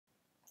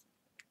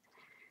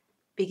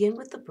Begin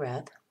with the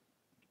breath,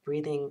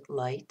 breathing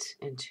light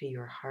into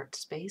your heart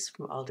space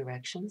from all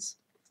directions.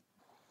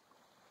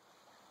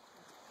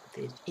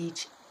 With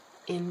each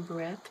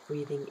in-breath,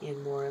 breathing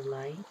in more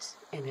light,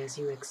 and as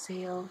you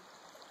exhale,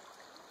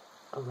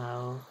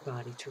 allow the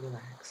body to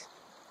relax.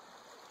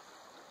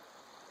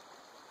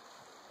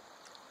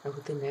 And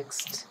with the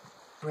next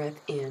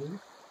breath in,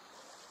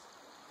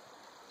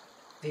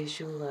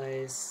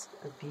 visualize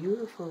a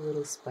beautiful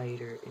little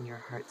spider in your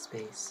heart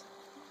space.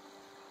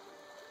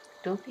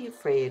 Don't be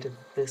afraid of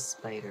this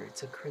spider.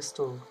 It's a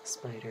crystal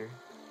spider.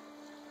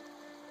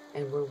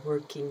 And we're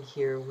working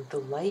here with the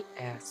light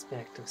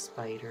aspect of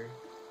spider,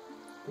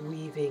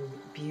 weaving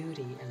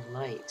beauty and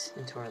light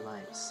into our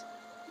lives.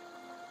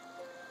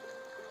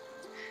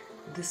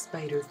 This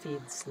spider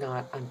feeds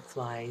not on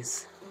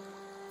flies,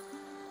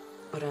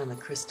 but on the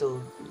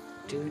crystal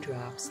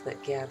dewdrops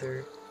that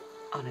gather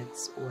on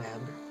its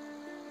web,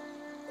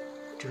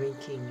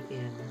 drinking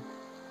in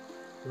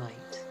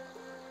light.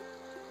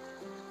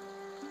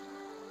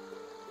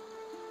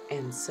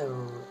 And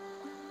so,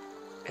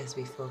 as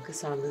we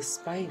focus on this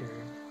spider,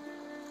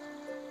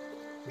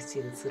 we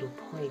see this little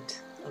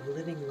point of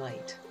living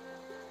light.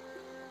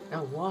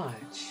 Now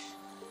watch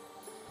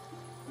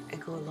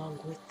and go along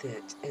with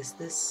it as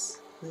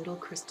this little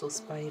crystal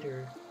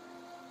spider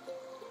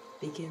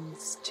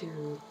begins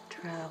to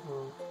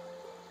travel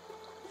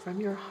from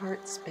your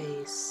heart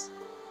space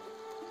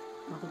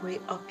all the way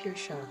up your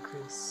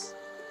chakras,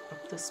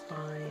 up the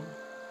spine,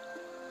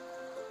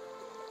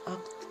 up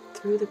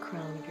through the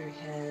crown of your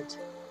head,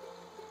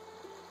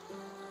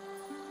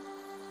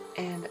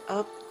 and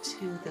up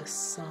to the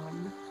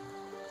sun,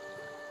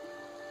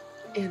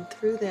 and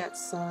through that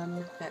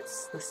sun,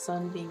 that's the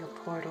sun being a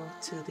portal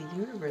to the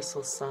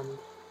universal sun,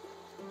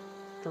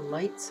 the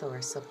light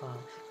source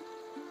above,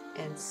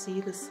 and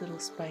see this little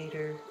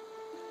spider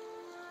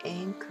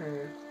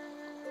anchor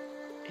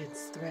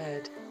its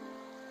thread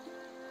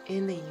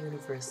in the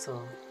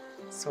universal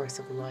source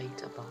of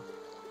light above.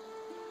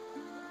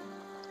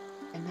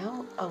 And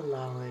now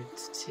allow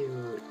it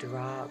to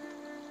drop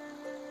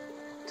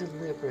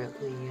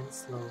deliberately and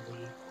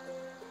slowly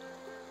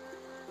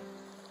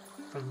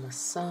from the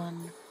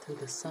sun, through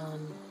the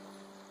sun,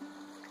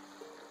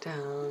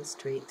 down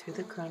straight through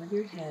the crown of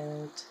your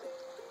head,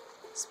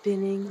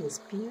 spinning this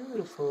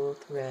beautiful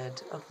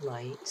thread of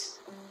light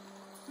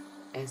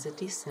as it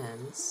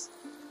descends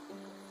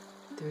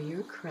through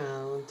your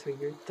crown, through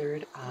your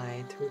third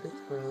eye, through the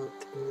throat,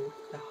 through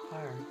the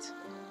heart.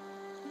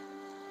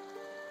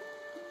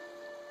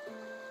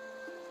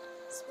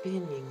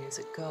 Spinning as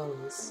it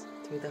goes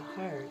through the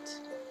heart,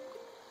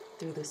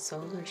 through the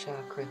solar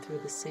chakra, through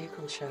the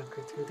sacral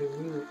chakra, through the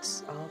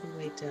roots, all the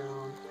way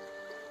down,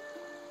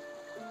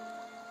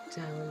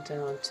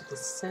 down to the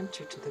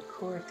center, to the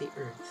core of the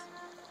earth,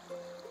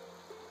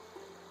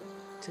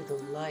 to the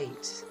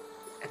light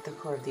at the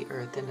core of the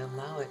earth, and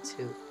allow it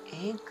to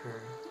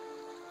anchor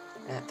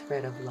that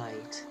thread of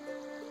light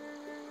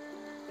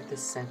at the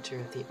center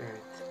of the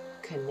earth,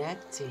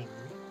 connecting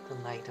the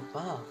light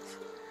above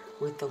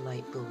with the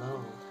light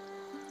below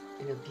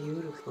in a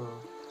beautiful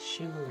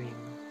shimmering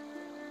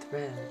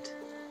thread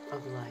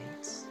of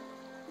light,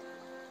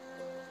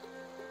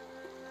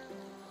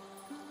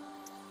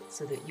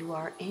 so that you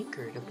are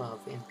anchored above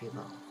and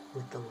below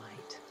with the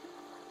light.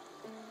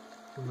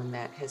 And when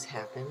that has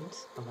happened,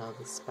 allow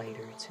the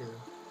spider to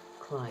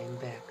climb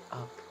back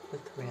up the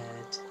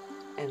thread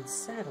and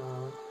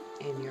settle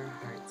in your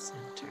heart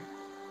center.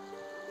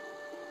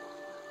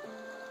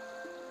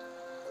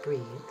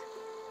 Breathe.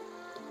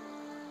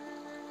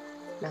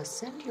 Now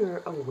send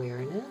your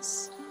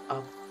awareness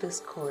up this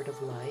cord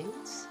of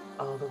light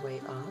all the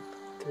way up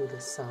through the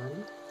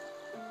sun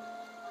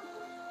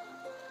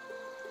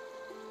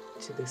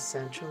to the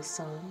central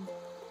sun,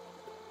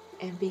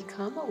 and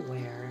become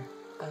aware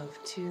of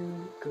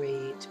two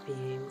great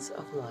beings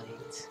of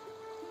light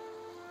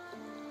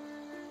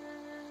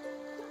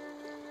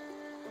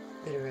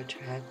that are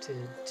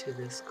attracted to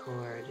this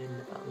cord,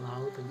 and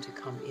allow them to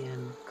come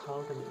in,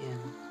 call them in.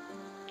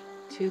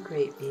 Two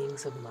great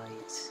beings of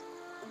light,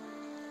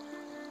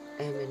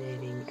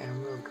 emanating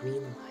emerald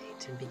green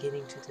light and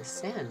beginning to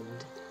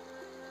descend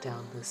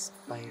down the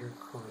spider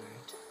cord.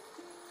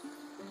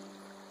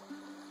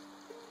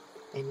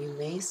 And you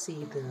may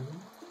see them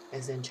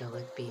as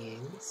angelic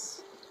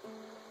beings.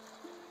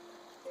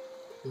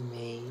 You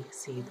may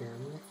see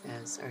them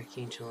as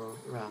Archangel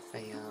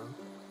Raphael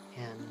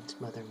and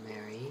Mother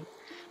Mary.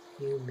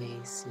 You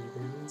may see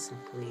them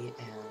simply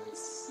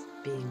as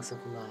beings of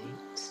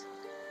light.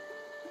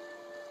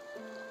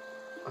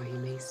 Or you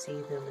may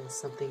see them as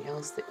something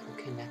else that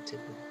you're connected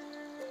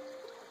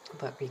with.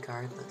 But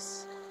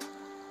regardless,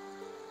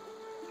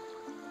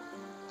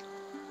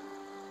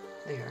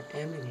 they are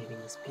emanating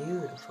this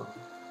beautiful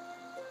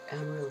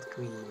emerald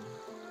green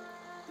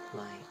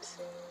light.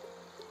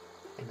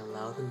 And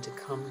allow them to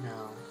come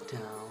now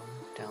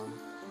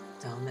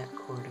down that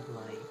cord of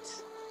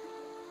light,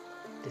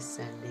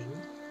 descending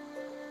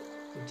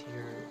into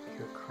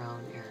your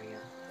crown area.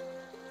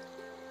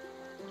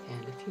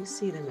 And if you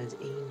see them as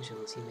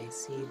angels, you may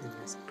see them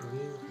as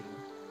breathing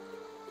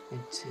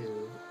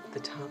into the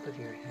top of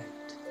your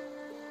head,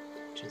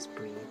 just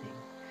breathing,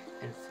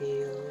 and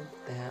feel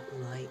that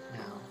light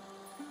now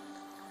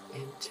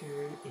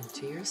enter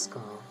into your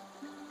skull,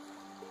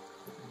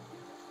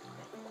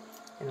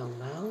 and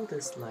allow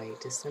this light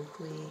to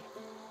simply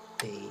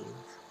bathe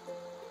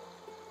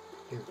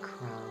your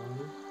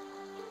crown,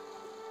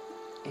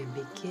 and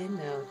begin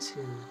now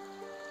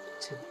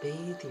to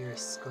bathe your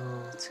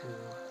skull,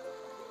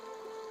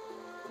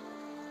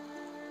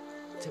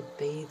 to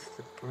bathe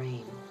the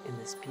brain in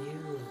this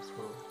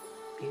beautiful,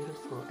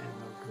 beautiful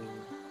emerald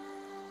green,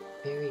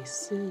 very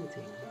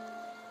soothing,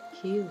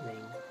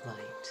 healing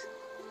light.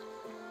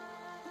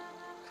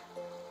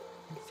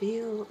 And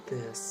feel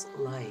this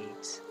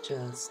light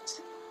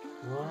just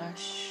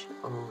wash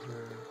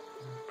over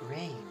your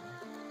brain,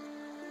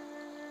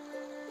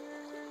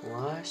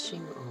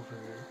 washing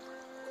over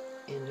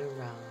and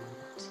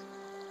around,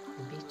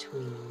 in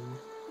between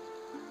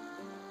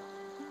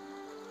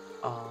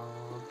all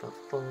the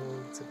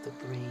folds of the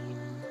brain,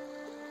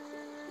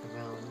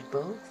 around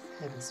both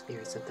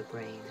hemispheres of the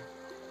brain,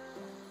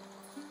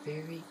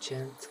 very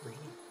gently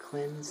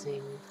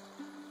cleansing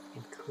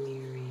and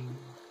clearing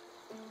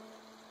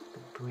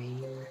the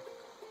brain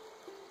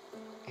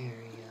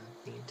area,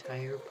 the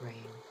entire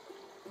brain,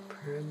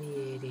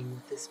 permeating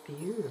with this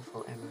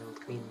beautiful emerald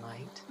green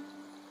light.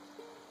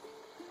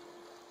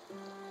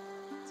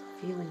 So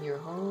feeling your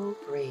whole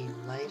brain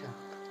light up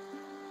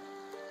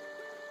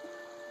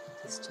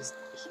with this just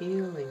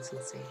healing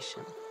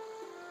sensation.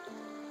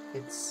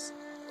 It's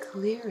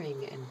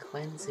clearing and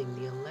cleansing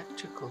the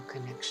electrical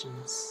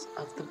connections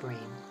of the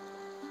brain,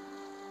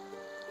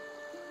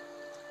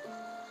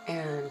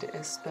 and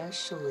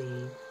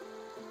especially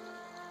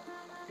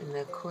in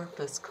the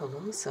corpus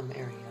callosum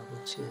area,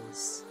 which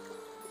is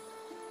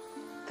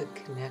the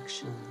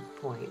connection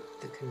point,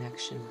 the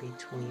connection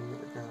between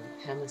the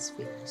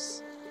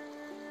hemispheres,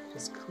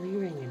 just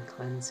clearing and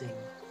cleansing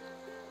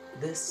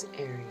this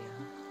area,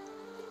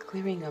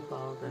 clearing up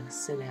all the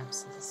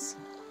synapses,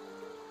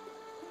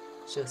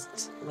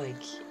 just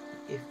like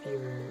if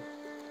you're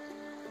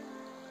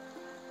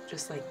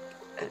just like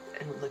an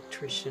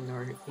electrician,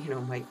 or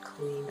might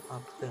clean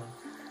up the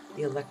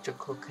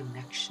electrical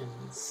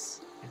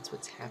connections. That's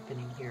what's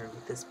happening here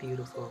with this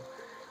beautiful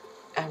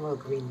emerald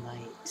green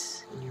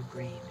light in your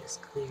brain, is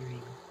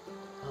clearing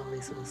all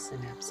these little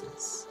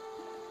synapses.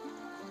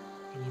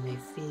 And you may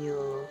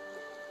feel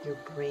your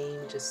brain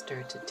just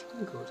start to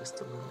tingle just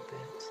a little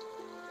bit.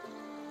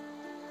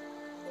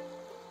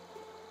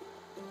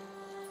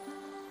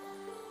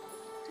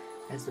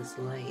 As this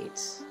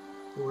light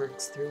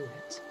works through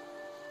it.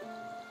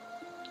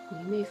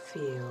 You may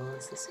feel,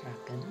 as this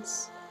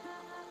happens,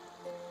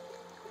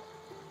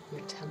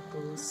 your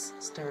temples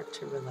start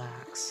to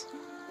relax.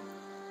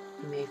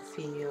 You may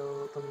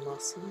feel the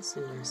muscles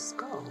in your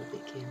skull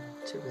begin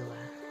to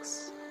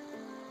relax.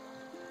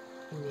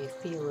 You may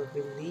feel a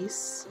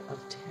release of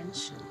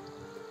tension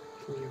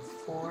from your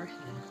forehead,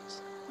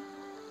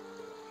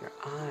 your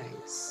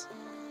eyes,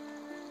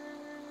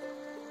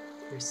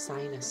 your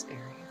sinus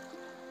area,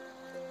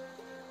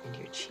 and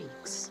your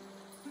cheeks.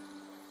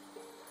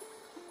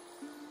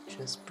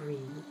 Just breathe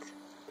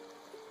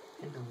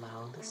and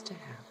allow this to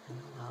happen.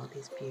 Allow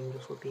these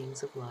beautiful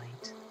beings of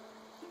light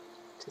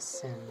to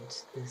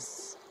send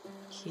this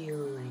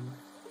healing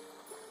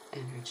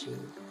energy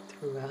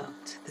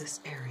throughout this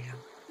area.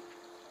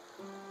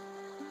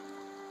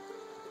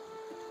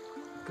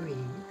 Breathe.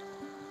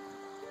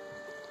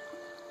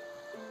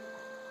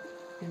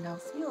 And now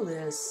feel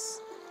this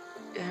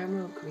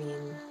emerald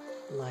green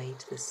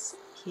light, this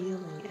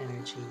healing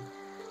energy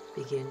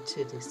begin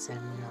to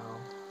descend now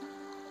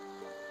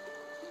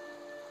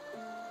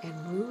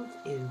and move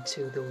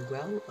into the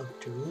well of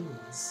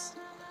dreams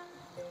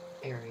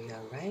area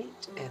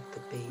right at the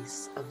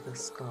base of the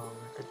skull,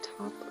 at the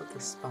top of the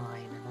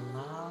spine, and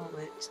allow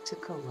it to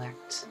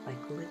collect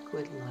like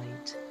liquid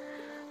light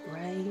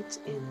right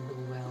in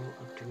the well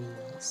of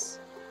dreams.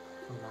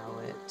 Allow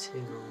it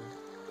to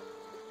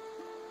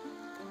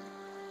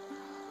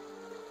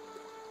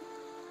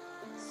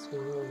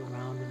swirl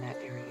around in that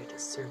area, to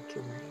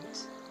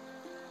circulate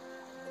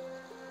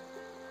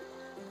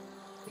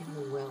in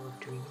the well of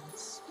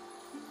dreams.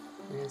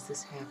 And as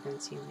this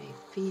happens, you may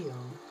feel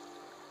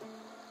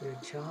your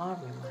jaw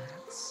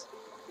relax.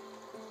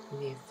 You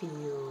may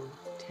feel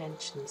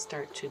tension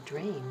start to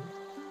drain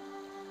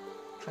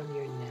from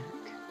your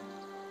neck,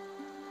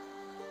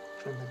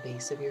 from the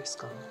base of your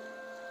skull.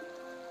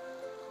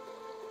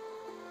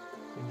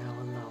 You're now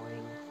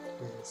allowing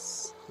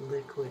this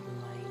liquid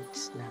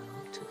light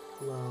now to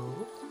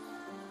flow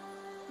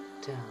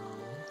down,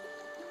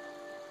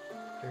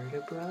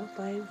 vertebra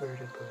by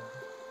vertebra,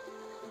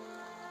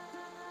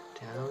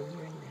 down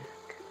your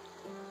neck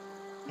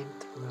and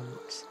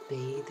throat,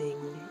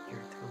 bathing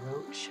your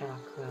throat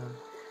chakra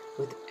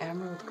with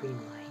emerald green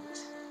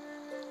light.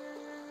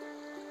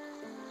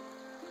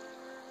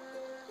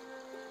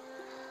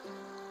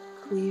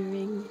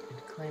 Clearing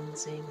and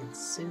cleansing and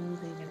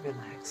soothing and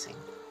relaxing.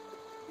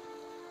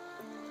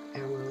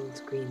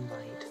 Emerald green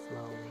light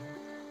flowing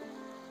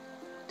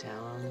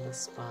down the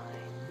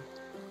spine,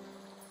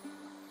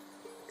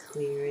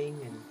 clearing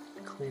and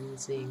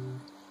cleansing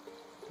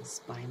the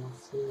spinal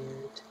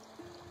fluid,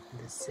 and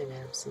the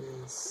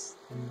synapses,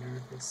 the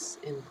nervous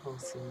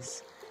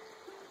impulses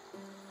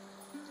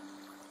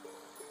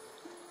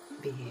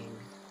being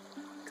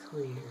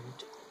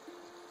cleared.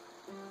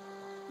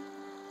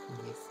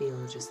 And you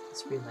feel just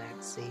this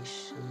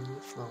relaxation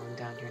flowing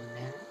down your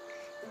neck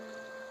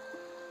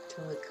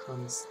till it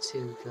comes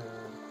to the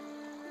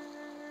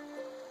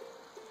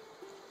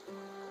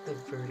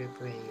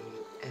vertebrae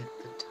at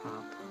the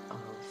top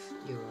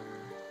of your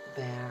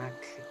back,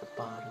 at the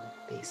bottom,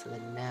 base of the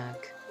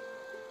neck,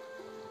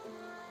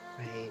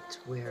 right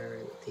where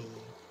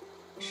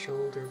the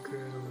shoulder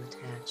girdle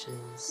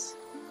attaches,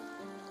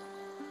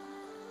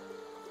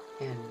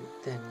 and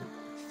then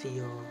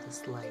feel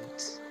this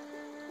light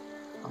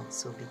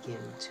also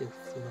begin to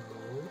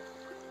flow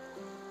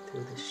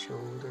through the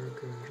shoulder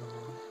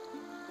girdle,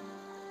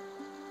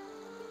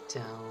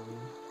 down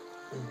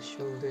the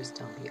shoulders,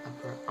 down the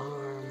upper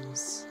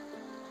arms,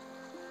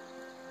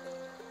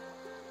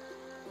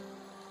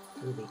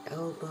 through the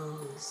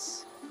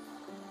elbows,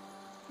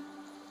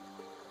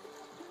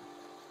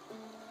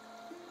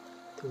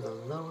 through the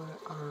lower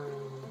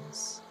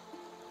arms,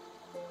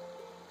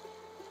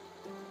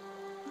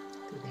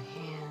 through the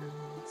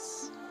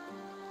hands,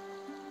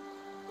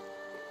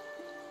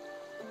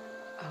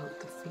 out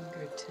the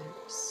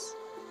fingertips.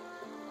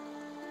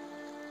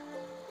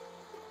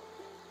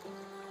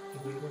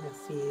 And you're going to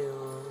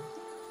feel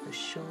the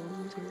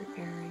shoulder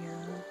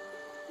area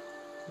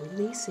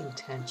releasing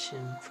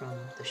tension from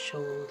the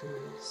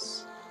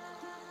shoulders.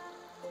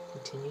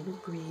 Continue to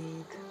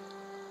breathe,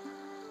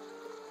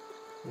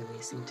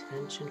 releasing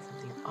tension from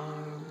the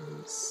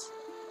arms.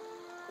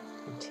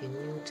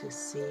 Continue to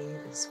see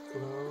this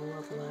flow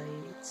of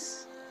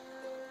light,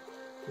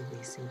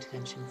 releasing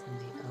tension from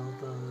the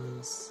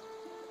elbows,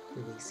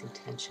 releasing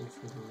tension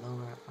from the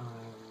lower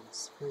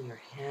arms. Feel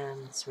your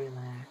hands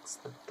relax,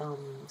 the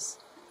thumbs,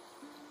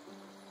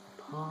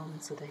 the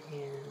palms of the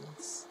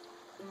hands,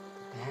 the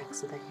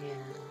backs of the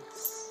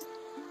hands,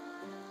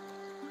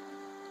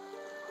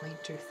 the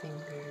pointer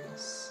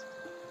fingers,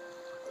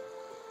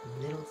 the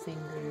middle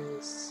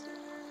fingers,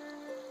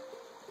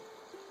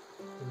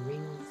 the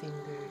ring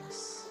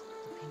fingers,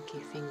 the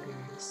pinky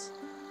fingers.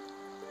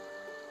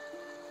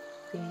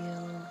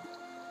 Feel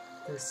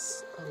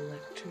this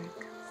electric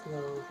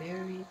flow,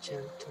 very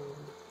gentle,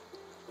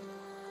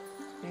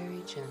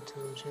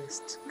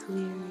 just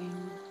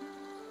clearing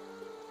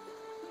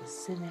the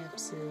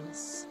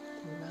synapses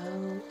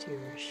throughout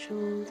your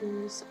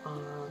shoulders,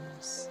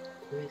 arms,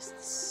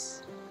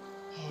 wrists,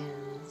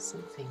 hands,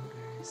 and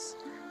fingers,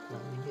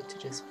 allowing it to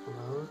just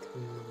flow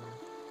through.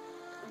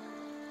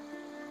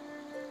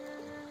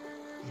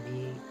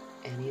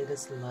 Any of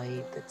this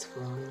light that's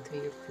flowing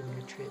through your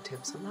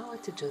fingertips, allow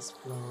it to just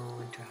flow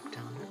and drop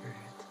down to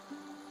earth.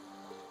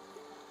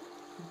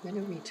 We're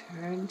going to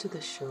return to the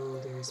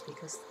shoulders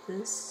because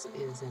this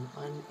is an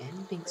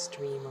unending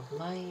stream of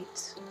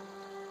light.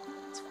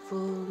 It's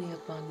fully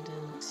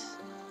abundant,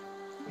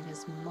 and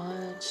as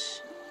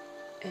much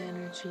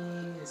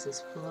energy as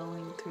is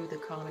flowing through the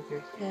crown of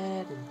your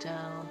head and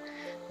down,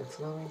 and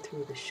flowing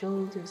through the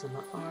shoulders and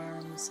the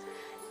arms,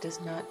 does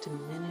not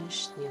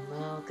diminish the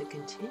amount that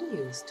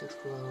continues to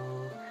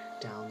flow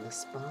down the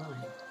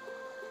spine.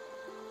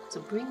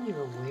 So bring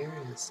your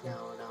awareness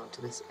now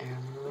to this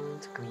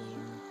emerald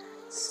green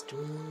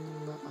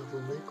stream of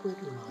liquid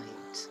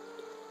light,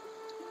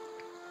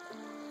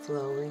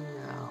 flowing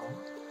now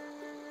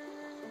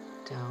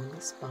down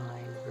the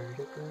spine,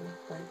 vertebra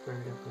by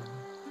vertebra,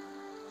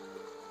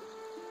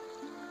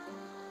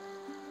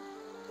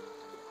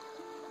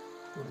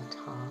 from the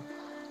top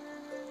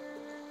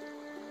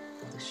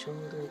of the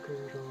shoulder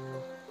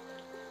girdle,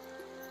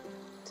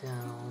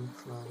 down,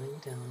 flowing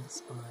down the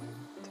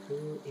spine,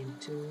 through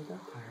into the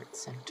heart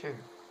center.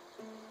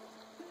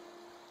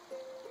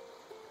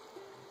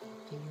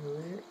 Feel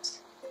it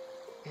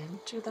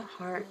enter the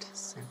heart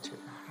center,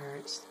 the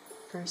heart,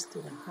 first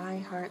through the high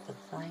heart, the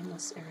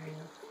thymus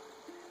area,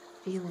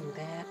 feeling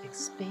that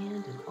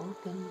expand and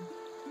open.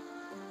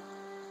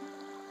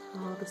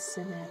 All the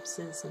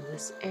synapses in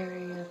this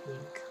area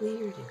being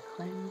cleared and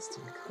cleansed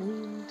and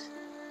cleaned.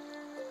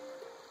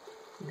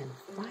 And then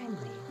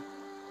finally,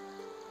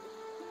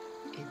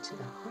 into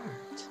the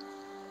heart,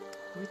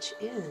 which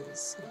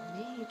is a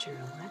major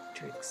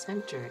electric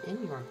center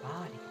in your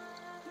body.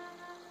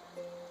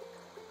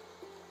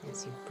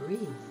 As you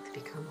breathe,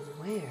 become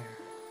aware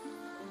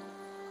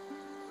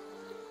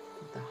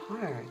of the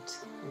heart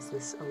as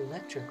this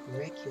electric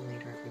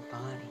regulator of your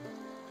body.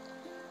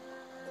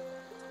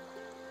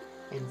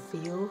 And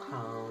feel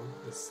how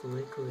this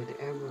liquid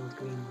emerald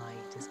green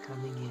light is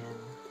coming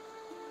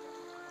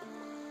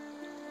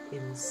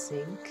in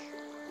sync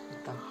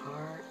with the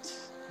heart,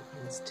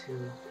 begins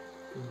to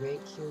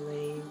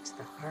regulate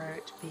the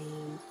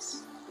heartbeat,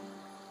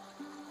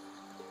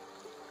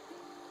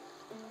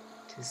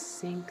 to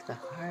sync the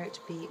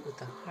heartbeat with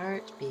the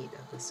heartbeat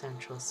of the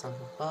central sun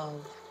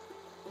above,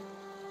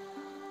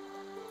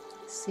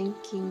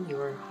 syncing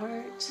your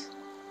heart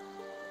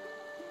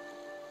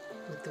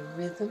with the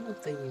rhythm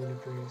of the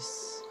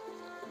universe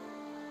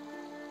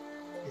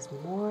as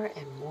more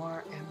and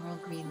more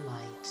emerald green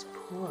light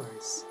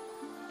pours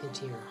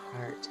into your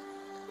heart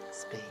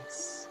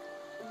space.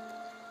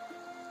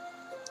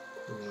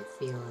 You may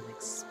feel an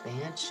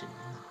expansion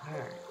in the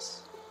heart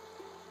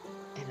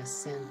and a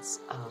sense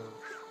of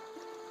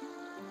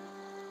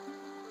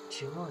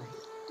joy.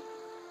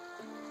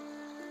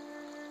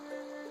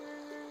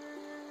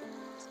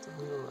 Just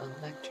a little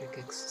electric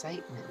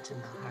excitement in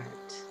the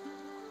heart.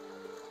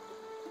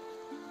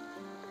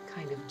 The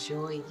kind of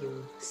joy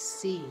you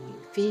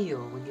feel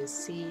when you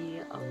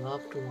see a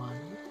loved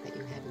one that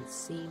you haven't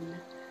seen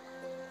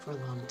for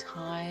a long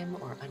time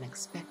or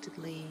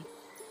unexpectedly,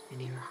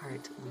 and your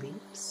heart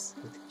leaps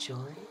with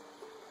joy.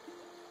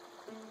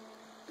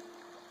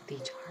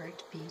 With each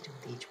heartbeat,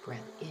 with each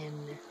breath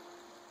in,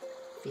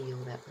 feel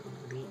that little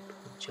leap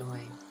of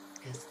joy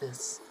as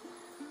this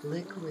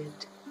liquid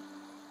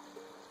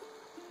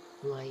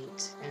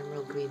light,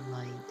 emerald green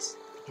light,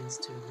 begins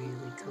to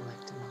really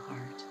collect in the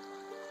heart.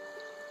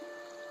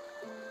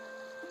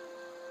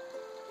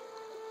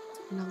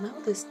 And allow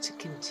this to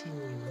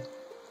continue.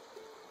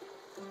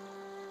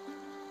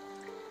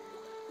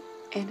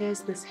 And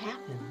as this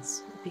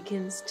happens, it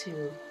begins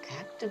to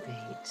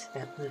activate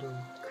that little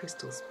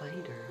crystal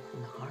spider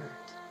in the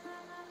heart.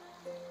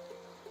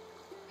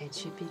 And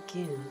she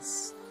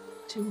begins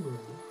to move.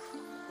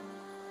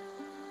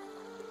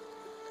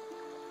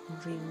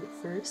 Moving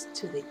first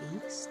to the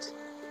east,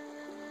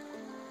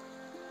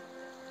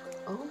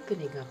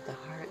 opening up the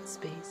heart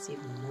space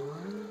even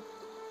more,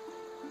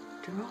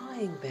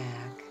 drawing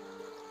back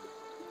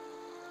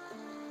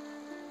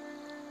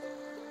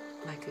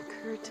like a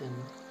curtain,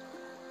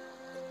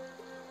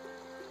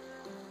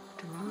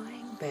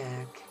 drawing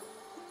back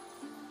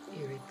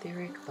your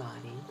etheric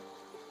body,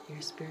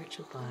 your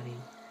spiritual body,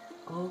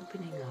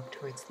 opening up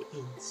towards the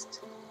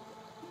east,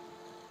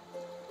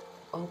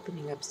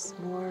 opening up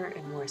more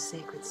and more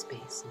sacred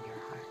space in your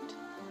heart,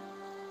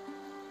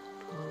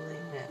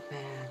 pulling that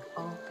back,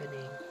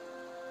 opening,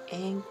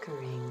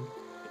 anchoring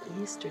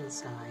the eastern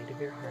side of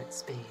your heart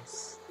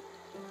space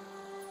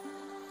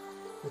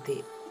with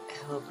the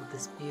help of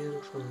this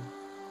beautiful,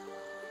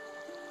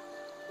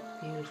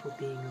 beautiful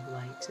being of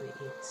light to the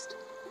east.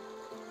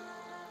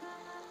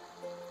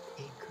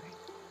 Anchoring.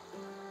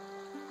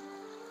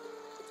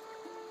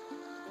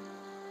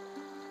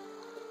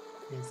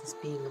 And as this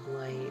being of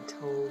light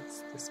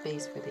holds the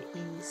space for the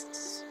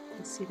east, you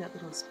can see that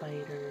little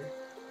spider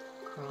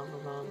crawl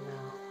along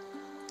now,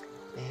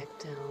 back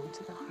down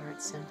to the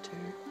heart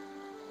center,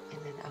 and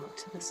then out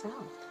to the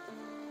south.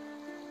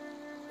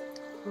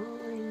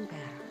 Pulling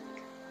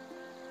back,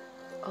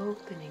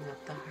 opening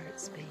up the heart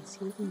space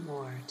even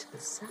more to the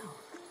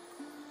south,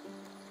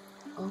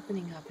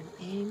 opening up and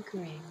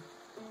anchoring,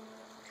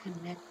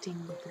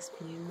 connecting with this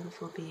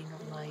beautiful being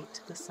of light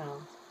to the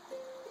south,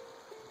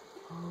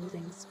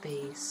 holding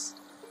space,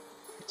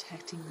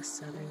 protecting the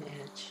southern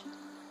edge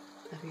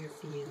of your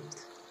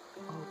field,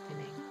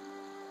 opening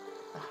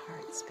the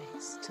heart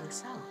space to the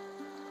south.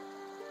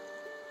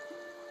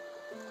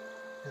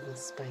 Now the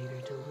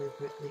spider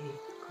deliberately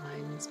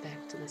climbs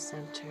back to the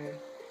center,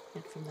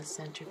 and from the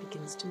center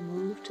begins to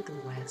move to the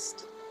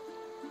west,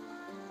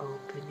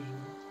 opening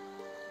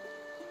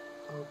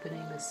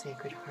the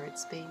sacred heart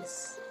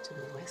space to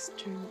the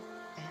western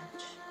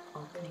edge,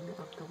 opening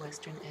up the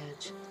western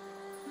edge,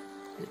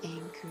 and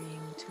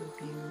anchoring to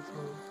a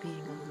beautiful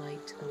being of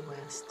light to the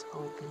west,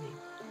 opening,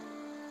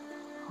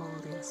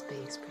 holding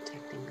space,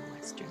 protecting the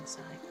western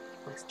side,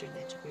 western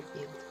edge of your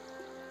field.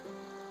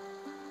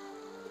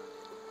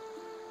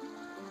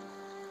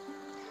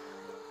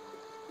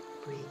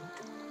 Breathe.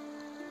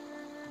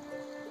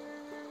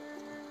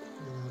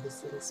 Allow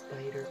this little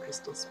spider,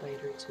 crystal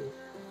spider, to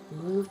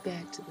move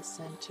back to the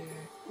center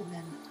and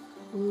then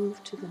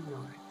move to the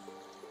north,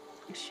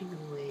 pushing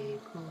away,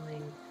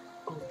 pulling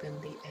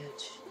open the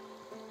edge,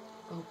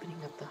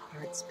 opening up the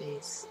heart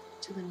space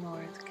to the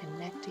north,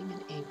 connecting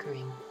and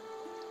anchoring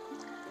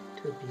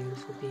to a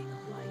beautiful being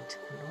of light to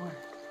the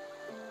north.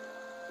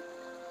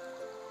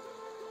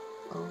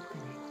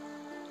 Opening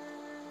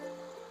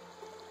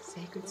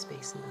sacred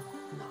space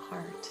in the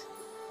heart,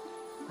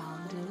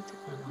 bounded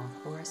on all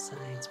four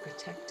sides,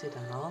 protected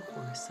on all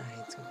four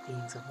sides with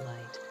beings of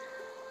light.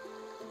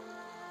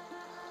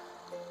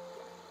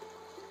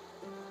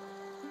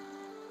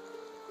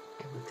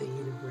 And with the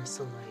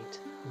universal light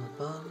from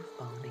above,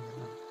 bounding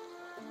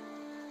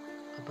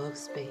above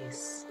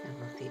space, and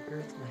with the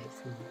earth light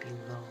from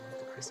below,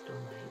 the crystal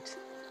light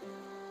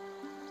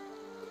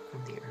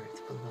from the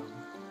earth below.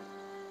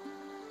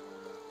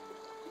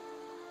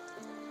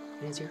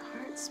 And as your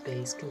heart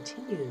space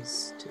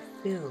continues to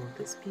fill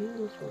this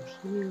beautiful,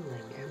 healing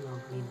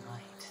emerald green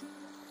light,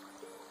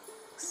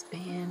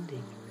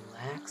 expanding and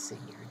relaxing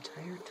your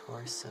entire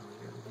torso,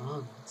 your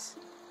lungs,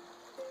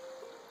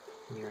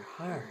 and your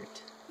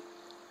heart,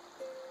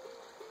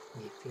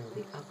 you feel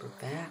the upper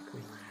back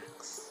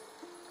relax,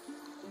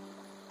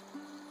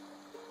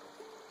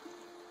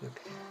 your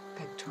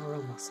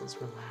pectoral muscles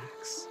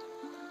relax,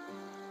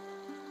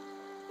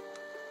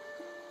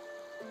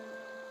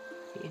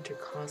 the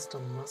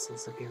intercostal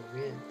muscles of your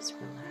ribs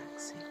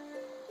relaxing,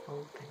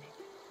 opening,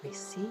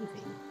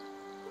 receiving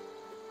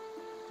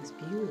this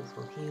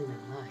beautiful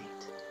healing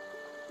light,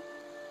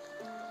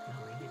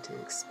 allowing it to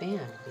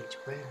expand with each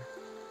breath.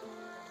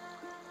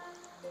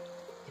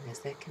 And as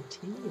that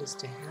continues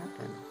to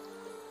happen,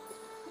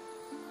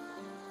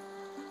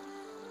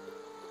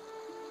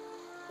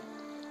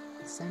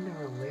 we send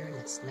our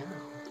awareness now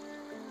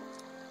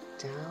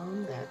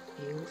down that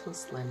beautiful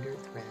slender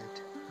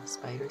thread of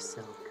spider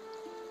silk,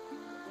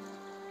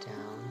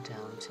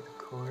 down to the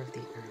core of the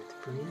earth,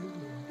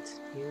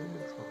 brilliant,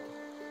 beautiful,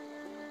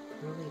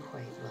 pearly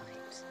white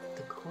light,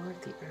 the core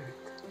of the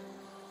earth,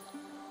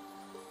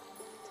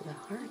 to the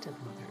heart of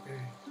Mother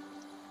Earth.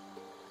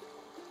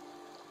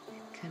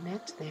 And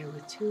connect there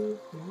with two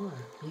more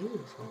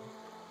beautiful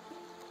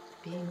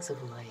beings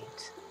of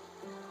light,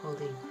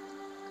 holding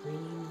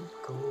green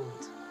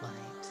gold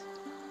light.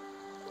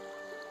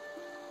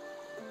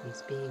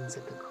 These beings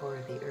at the core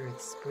of the earth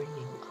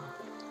springing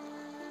up.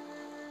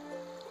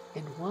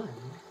 And one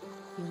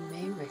you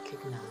may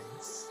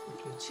recognize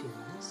if you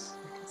choose.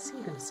 You can see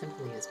them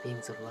simply as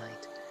beings of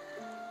light,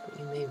 but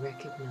you may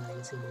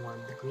recognize in one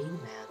the green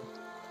man.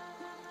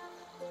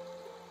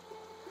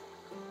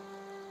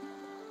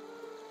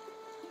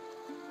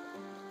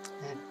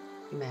 That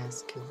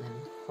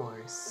masculine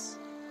force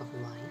of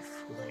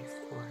life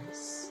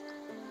force,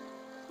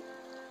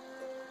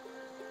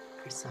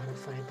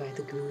 personified by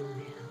the green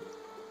man,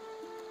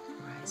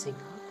 rising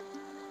up,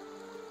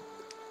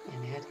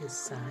 and at his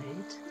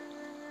side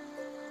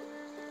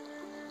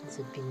is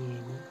a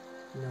being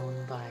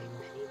known by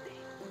many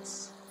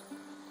names.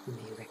 You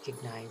may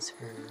recognize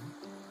her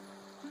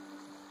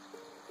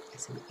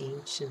as an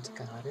ancient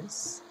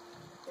goddess,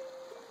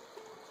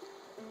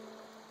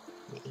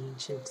 an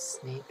ancient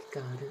snake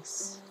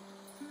goddess.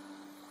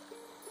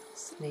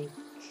 Snake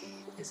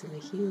as in a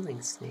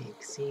healing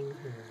snake, seeing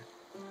her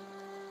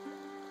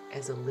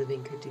as a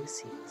living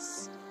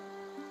caduceus,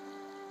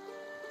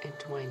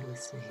 entwined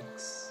with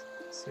snakes,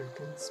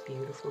 serpents,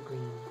 beautiful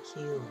green,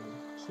 healing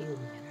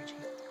energy.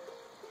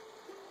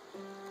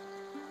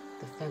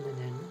 The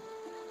feminine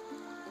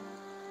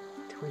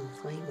twin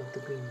flame of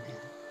the green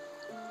man.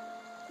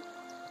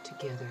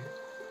 Together,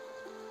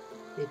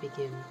 they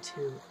begin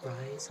to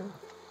rise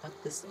up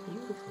this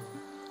beautiful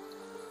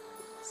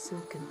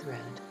silken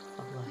thread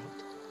of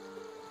light,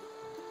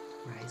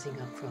 rising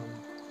up from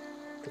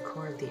the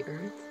core of the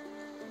earth,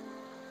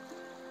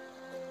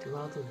 through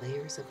all the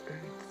layers of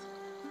earth,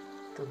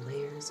 the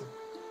layers of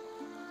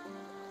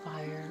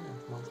fire,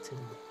 of molten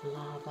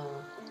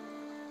lava,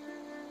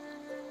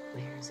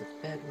 layers of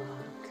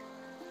bedrock,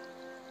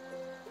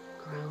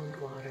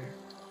 groundwater,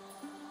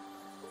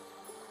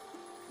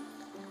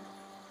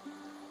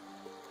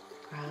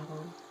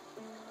 gravel,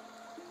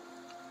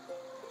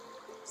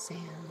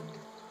 sand,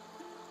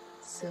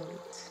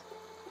 silt,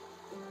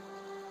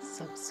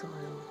 subsoil,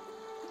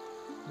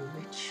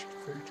 rich,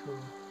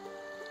 fertile,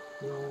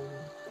 loam,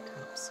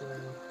 topsoil,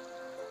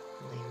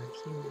 a layer of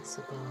humus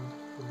above,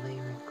 a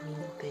layer of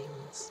green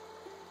things,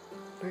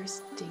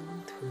 bursting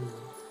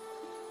through.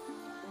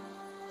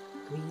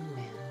 Green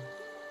man,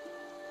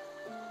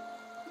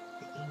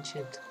 the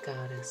ancient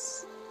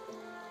goddess.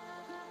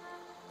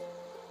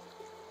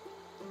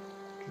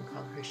 You can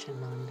call her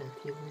Shananda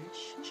if you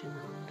wish,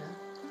 Shananda,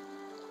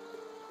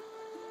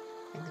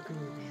 and the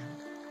green man.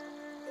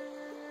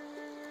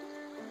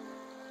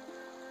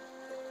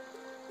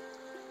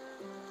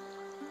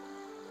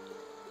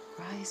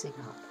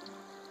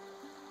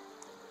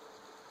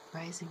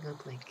 Rising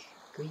up like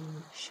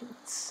green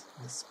shoots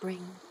in the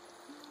spring.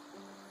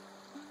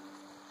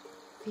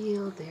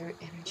 Feel their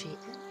energy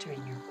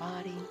entering your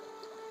body,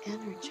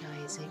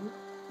 energizing,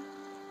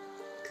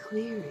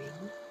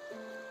 clearing,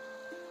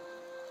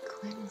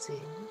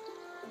 cleansing,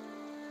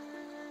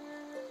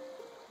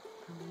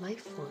 the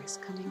life force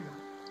coming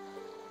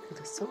up through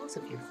the soles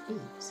of your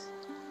feet,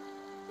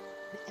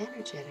 and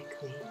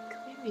energetically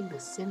clearing the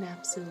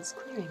synapses,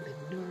 clearing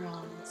the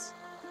neurons,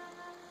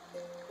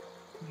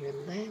 from your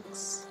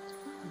legs,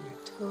 from your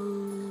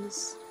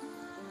toes,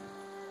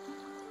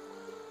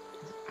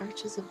 the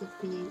arches of the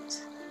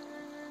feet,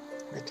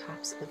 the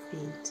tops of the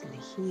feet and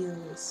the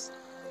heels,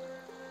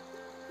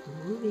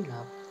 moving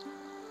up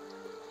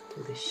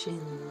through the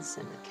shins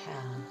and the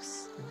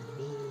calves and the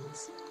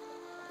knees,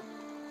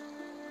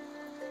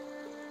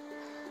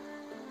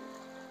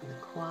 and the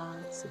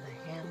quads and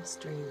the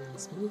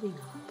hamstrings, moving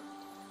up,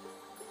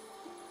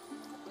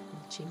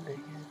 reaching the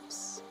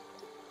hips,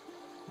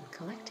 and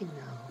collecting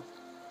now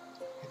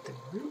at the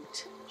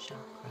root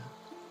chakra,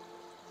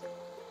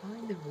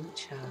 allowing the root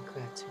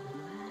chakra to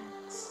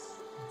relax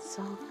and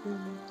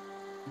soften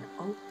and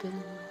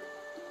open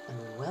and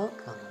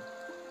welcome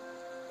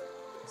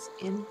this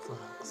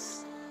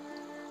influx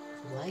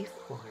of life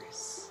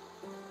force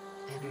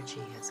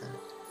energy as a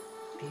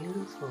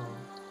beautiful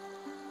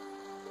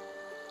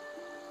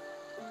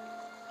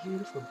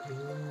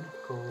green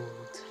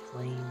gold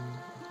flame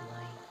of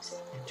light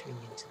entering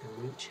into the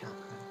root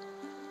chakra,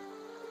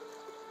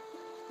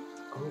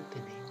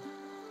 opening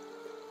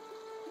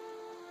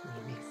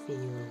You may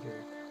feel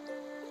your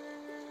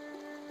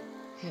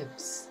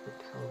hips, the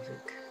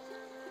pelvic,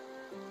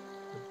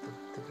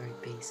 the very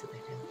base of the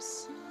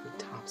hips, the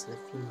tops of the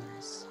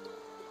femurs.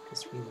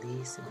 Just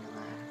release and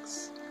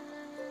relax.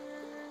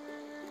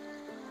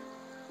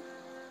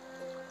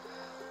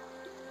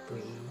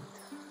 Breathe.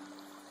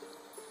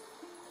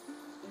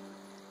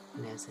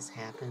 And as this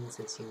happens,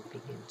 as you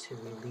begin to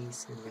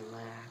release and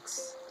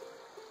relax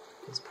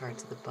those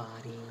parts of the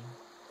body,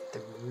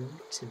 the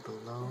root and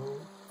below,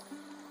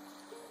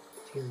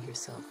 feel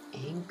yourself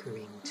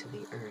anchoring to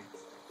the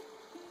earth.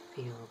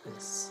 Feel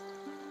this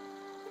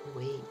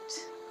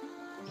weight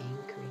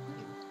anchoring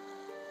you,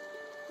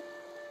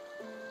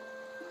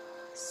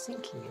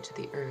 sinking into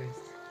the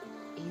earth,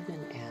 even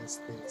as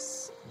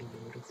this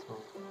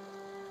beautiful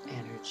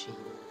energy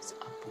moves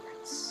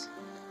upwards.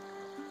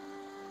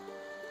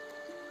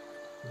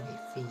 You may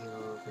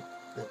feel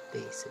the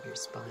base of your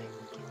spine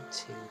begin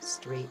to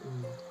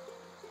straighten.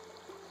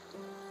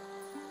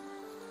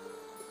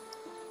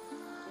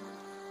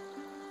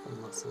 The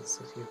muscles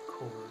of your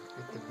core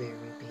at the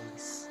very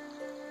base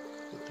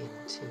begin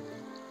to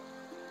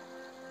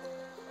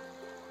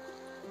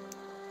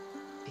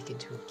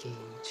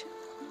engage.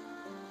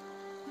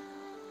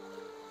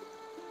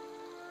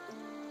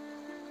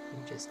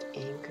 You're just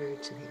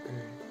anchored to the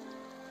earth.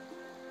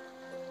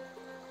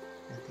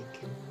 Nothing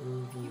can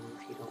move you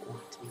if you don't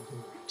want to be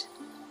moved.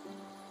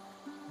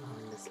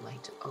 Allowing this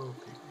light to open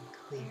and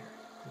clear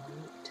the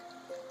root.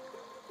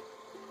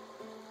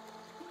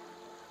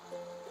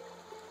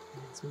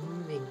 And it's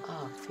moving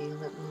up.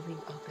 Feel it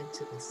moving up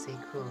into the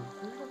sacral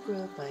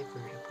vertebra by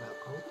vertebra.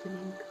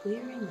 Opening,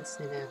 clearing the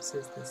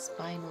synapses, the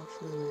spinal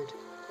fluid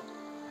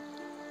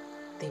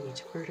within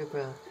each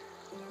vertebra.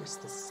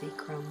 First the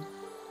sacrum.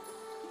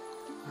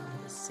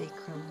 Allowing the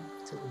sacrum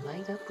to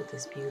light up with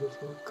this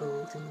beautiful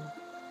golden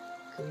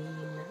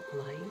green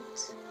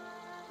light,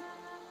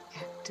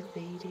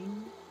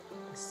 activating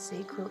the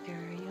sacral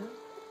area.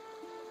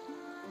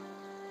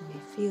 You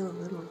may feel a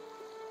little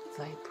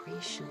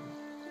vibration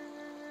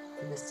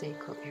in the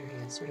sacral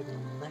area, sort of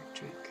an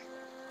electric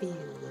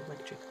feel,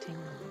 electric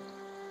tingling.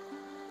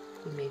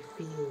 You may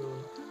feel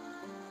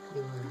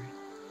your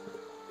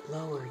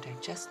lower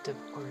digestive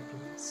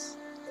organs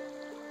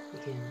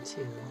begin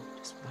to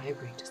just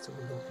vibrate just a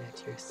little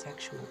bit. Your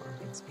sexual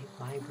organs may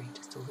vibrate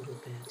just a little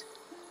bit.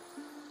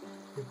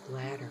 Your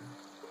bladder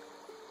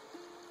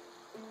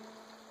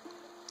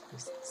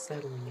is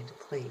settling into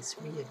place,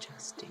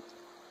 readjusting,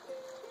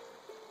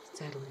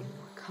 settling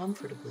more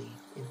comfortably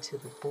into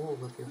the bowl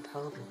of your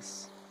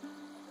pelvis,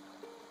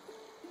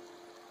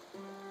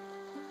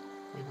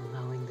 and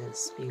allowing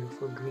this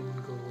beautiful green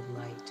gold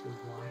light to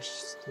wash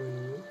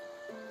through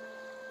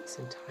this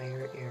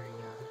entire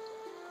area,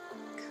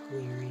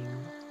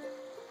 clearing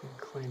and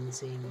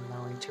cleansing,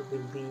 allowing to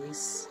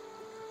release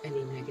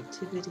any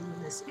negativity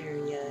in this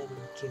area,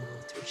 any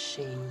guilt or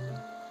shame,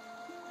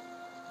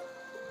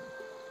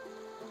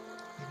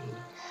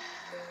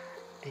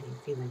 any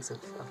feelings of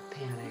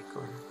panic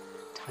or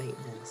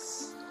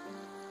tightness.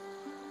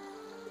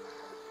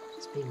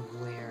 Just being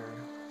aware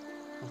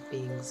of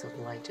beings of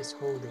light, just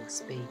holding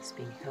space,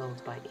 being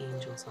held by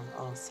angels on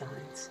all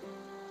sides.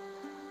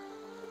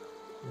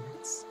 And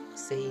it's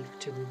safe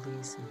to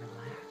release and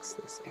relax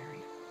this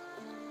area.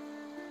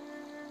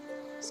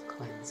 Just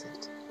cleanse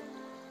it.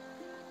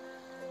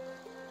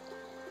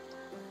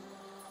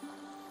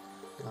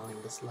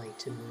 Allowing this light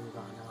to move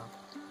on up.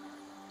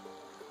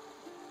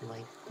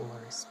 Life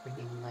force,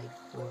 bringing life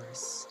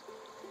force,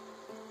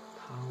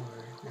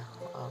 power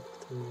now up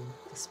through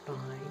the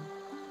spine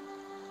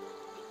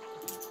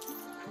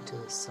into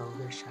the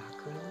solar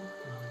chakra,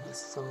 allowing the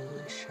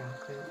solar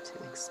chakra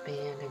to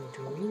expand and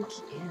drink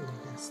in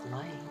this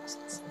light,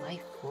 this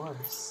life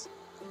force,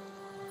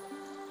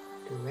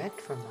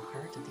 direct from the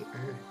heart of the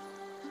earth,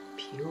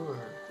 pure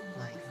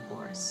life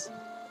force.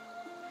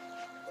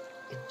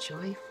 And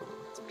joyful,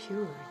 it's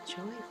pure,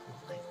 joyful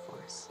life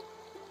force.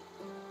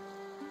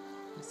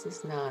 This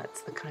is not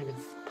the kind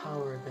of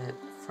power that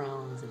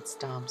frowns and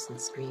stomps and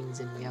screams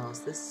and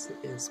yells. This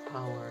is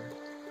power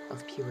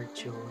of pure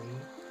joy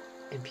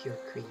and pure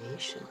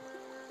creation.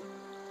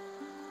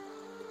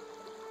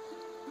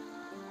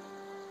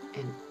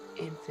 And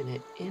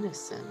infinite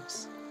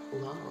innocent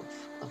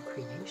love of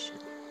creation.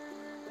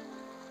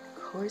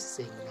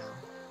 Coursing now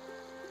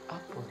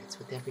upwards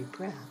with every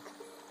breath.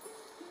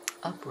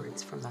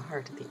 Upwards from the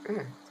heart of the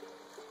earth,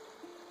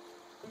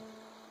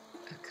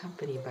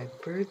 accompanied by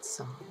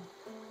birdsong,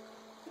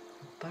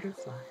 and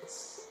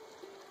butterflies,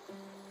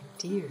 and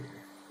deer,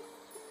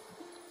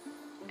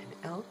 and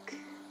elk,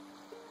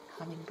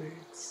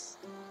 hummingbirds,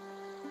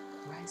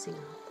 rising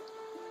up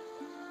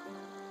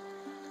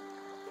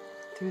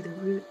through the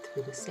root,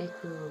 through the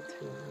sacral,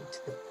 through to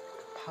the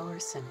power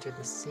center,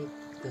 the solar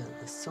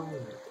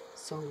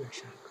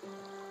chakra,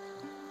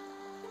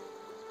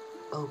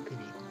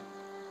 opening.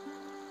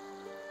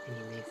 And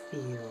you may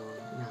feel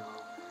now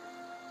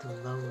the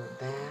lower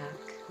back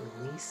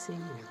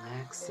releasing,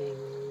 relaxing,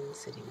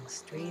 sitting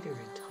straighter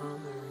and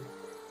taller.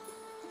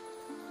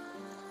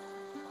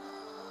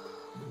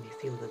 You may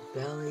Feel the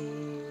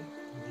belly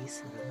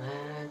release and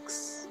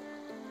relax,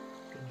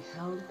 being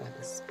held by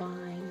the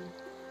spine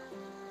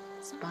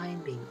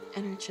being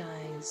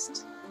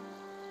energized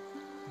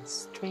and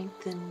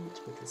strengthened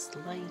with this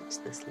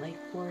light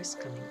force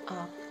coming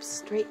up,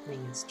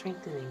 straightening and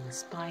strengthening the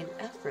spine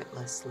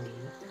effortlessly,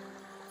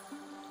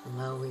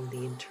 allowing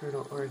the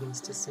internal organs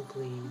to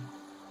simply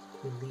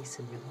release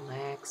and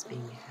relax,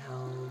 being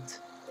held.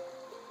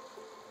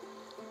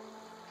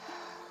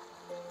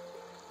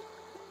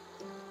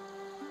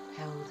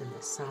 Held and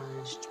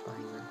massaged by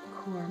your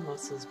core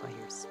muscles, by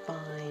your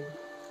spine,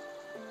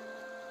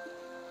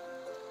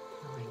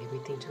 allowing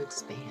everything to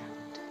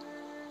expand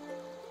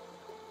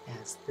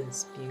as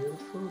this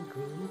beautiful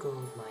green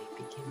gold light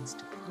begins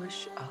to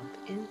push up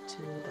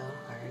into the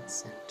heart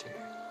center,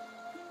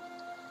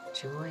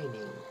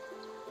 joining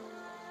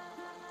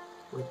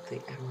with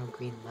the emerald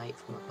green light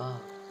from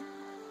above,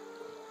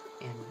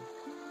 and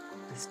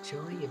this joy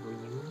of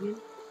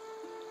reunion.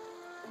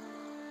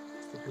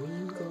 The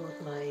green gold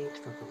light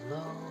from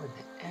below and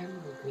the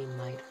emerald green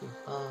light from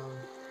above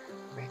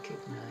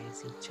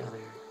recognize each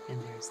other,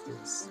 and there's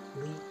this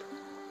leap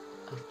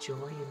of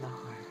joy in the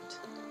heart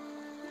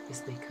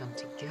as they come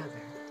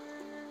together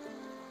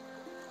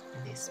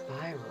and they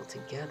spiral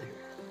together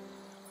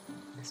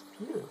in this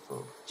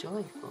beautiful,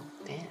 joyful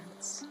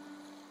dance.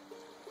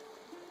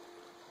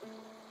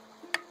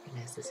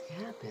 And as this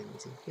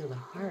happens, you feel the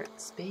heart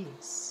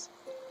space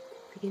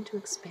begin to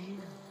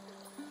expand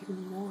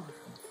even more.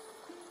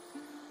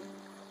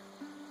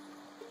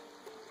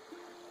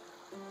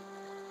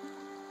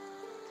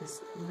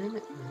 This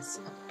limitless,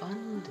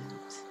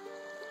 abundant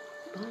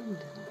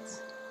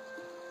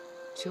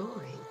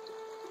joy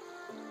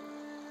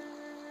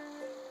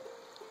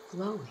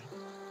flowing.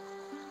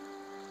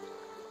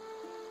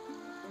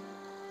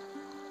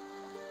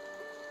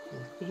 You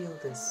feel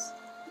this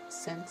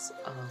sense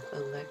of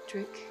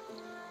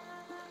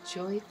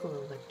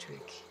joyful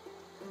electric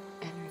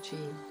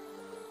energy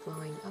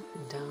flowing up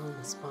and down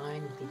the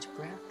spine with each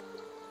breath.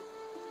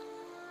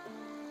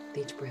 With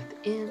each breath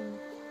in,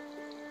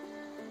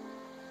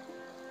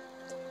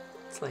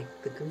 it's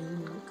like the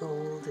green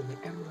gold and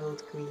the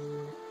emerald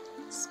green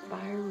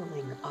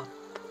spiraling up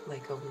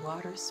like a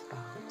water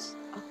spout,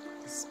 up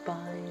the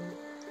spine,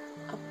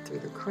 up through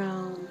the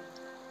crown,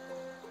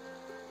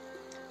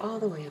 all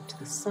the way up to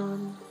the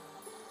sun,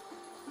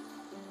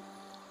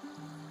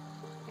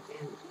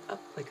 and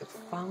up like a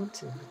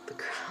fountain up the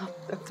crown,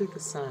 up through the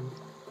sun,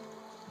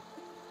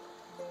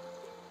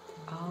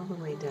 all the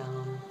way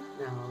down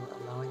now,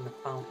 allowing the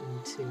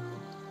fountain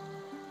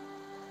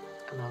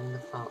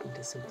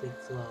to simply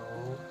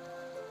flow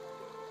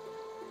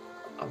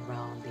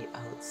around the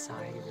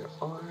outside of your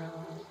aura,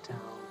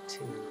 down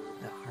to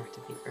the heart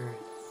of the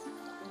earth,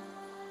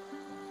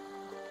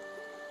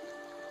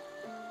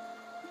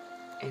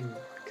 and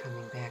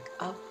coming back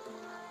up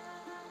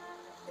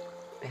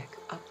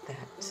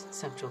that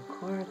central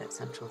core, that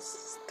central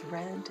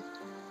thread,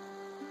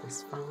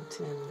 this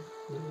fountain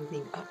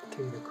moving up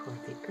through the core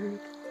of the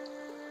earth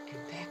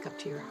and back up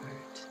to your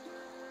heart.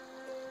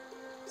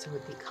 So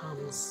it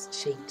becomes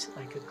shaped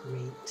like a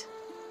great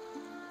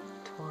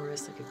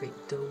torus, like a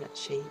great donut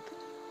shape.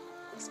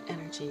 This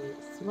energy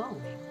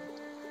flowing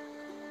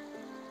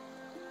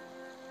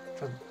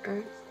from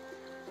earth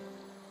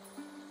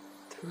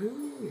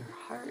through your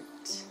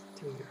heart,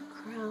 through your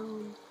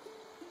crown,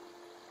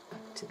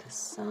 up to the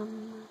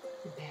sun,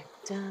 and back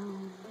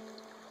down.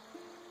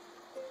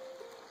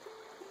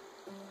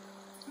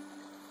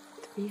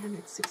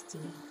 360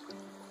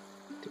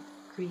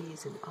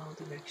 degrees in all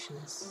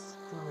directions,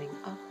 flowing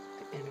up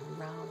and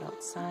around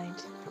outside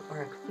your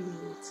auric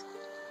fields,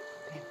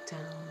 back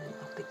down and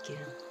up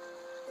again,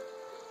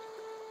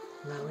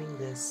 allowing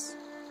this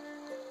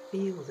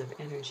field of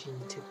energy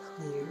to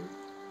clear,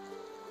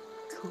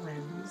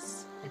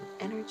 cleanse, and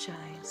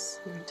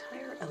energize your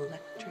entire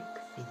electric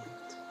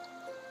field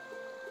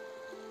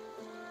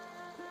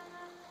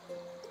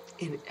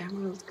in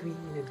emerald green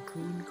and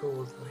green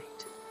gold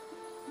light.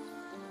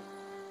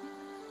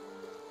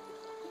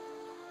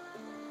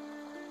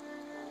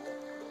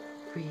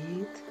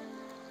 Breathe.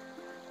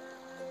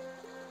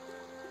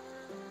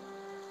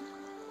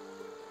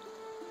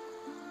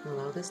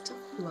 Allow this to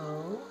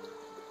flow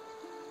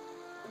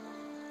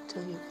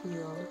until you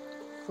feel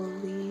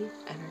fully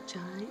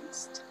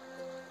energized.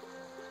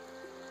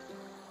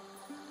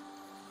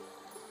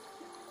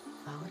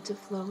 Allow it to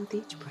flow with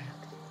each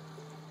breath.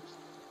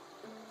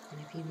 And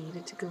if you need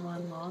it to go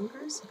on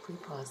longer, simply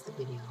pause the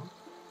video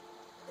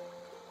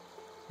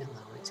and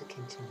allow it to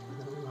continue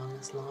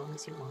as long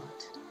as you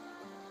want.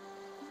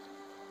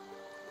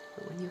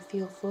 But when you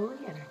feel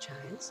fully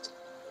energized,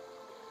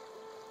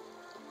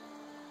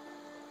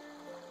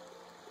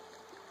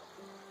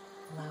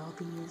 allow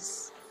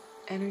these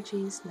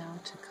energies now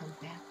to come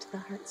back to the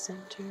heart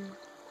center,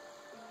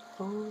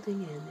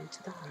 folding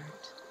into the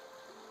heart,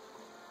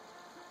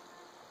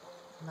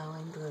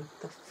 allowing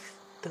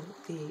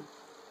the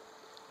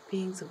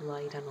beings of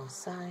light on all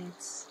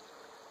sides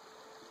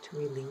to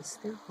release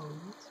their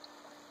hold,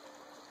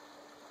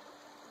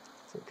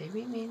 so they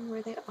remain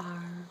where they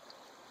are,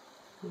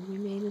 You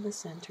remain in the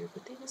center,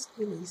 but they just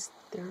release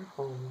their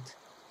hold,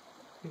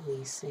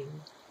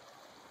 releasing,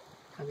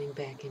 coming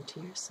back into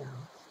yourself.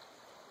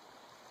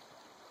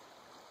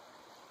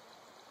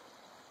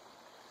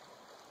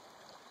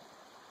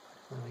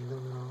 Allowing the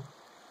little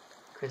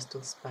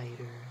crystal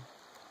spider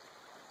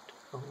to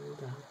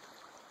fold up,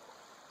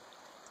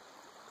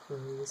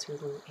 close her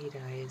little 8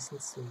 eyes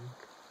and sleep.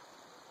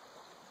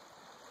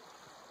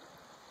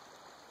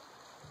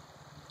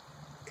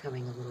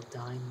 Becoming a little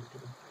diamond in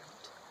the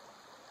heart.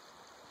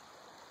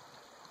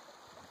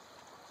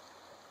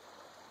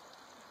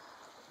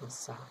 A little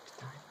soft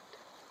diamond.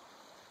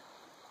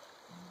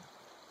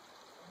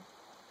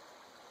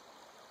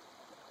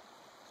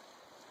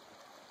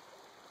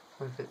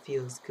 Or if it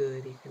feels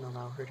good, you can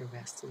allow her to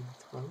rest in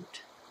the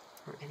throat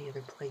or any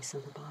other place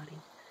in the body.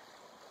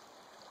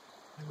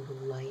 A little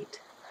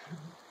light,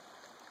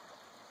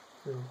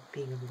 a little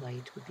being of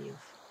light would be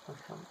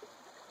of help.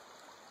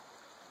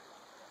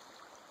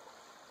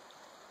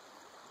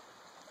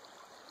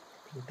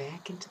 And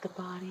back into the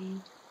body,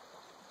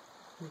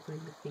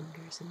 moving the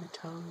fingers and the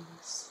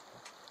toes,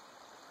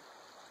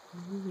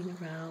 moving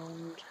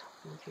around,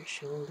 move your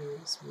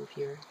shoulders, move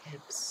your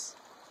hips.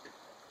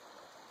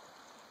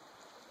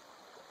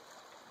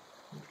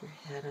 Move your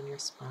head on your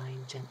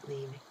spine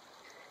gently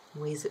in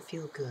ways that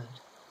feel good.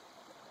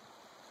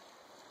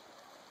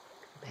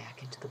 Come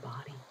back into the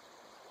body.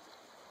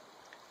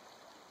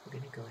 We're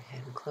going to go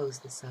ahead and close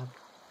this up,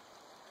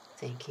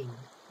 thanking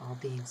all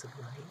beings of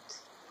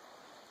light.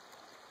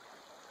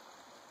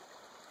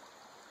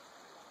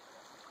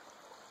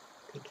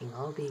 Thanking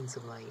all beings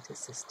of light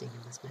assisting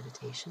in this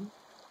meditation.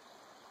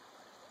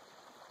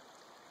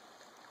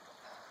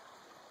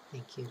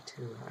 Thank you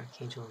to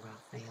Archangel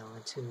Raphael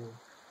and to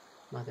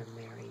Mother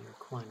Mary or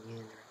Kuan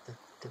Yin or the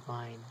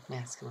divine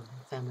masculine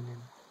and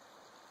feminine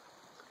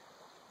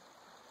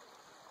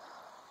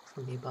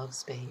from the above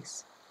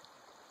space.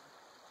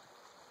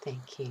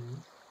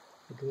 Thanking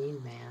the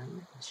Green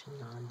Man,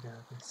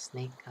 Shananda, the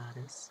Snake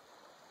Goddess,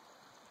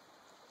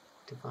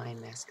 divine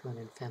masculine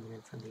and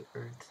feminine from the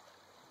earth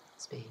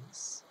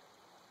space.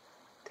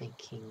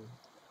 Thanking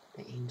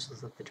the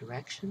angels of the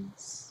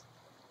directions.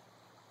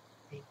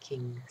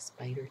 Thanking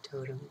Spider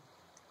Totem.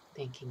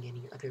 Thanking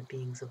any other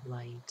beings of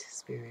light,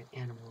 spirit,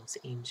 animals,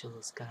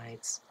 angels,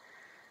 guides,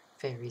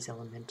 fairies,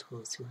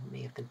 elementals who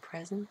may have been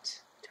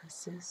present to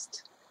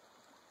assist.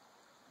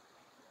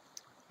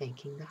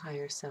 Thanking the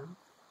higher self.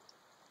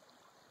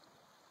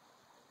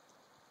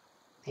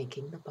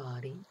 Thanking the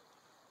body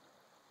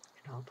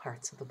and all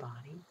parts of the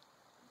body.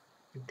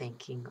 And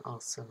thanking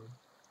also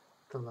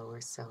the lower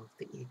self,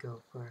 the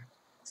ego, for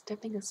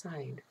stepping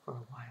aside for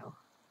a while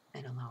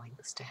and allowing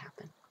this to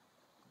happen.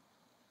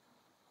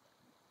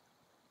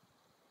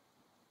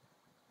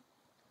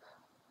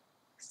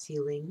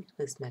 Sealing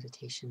this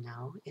meditation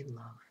now in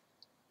love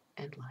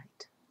and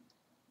light.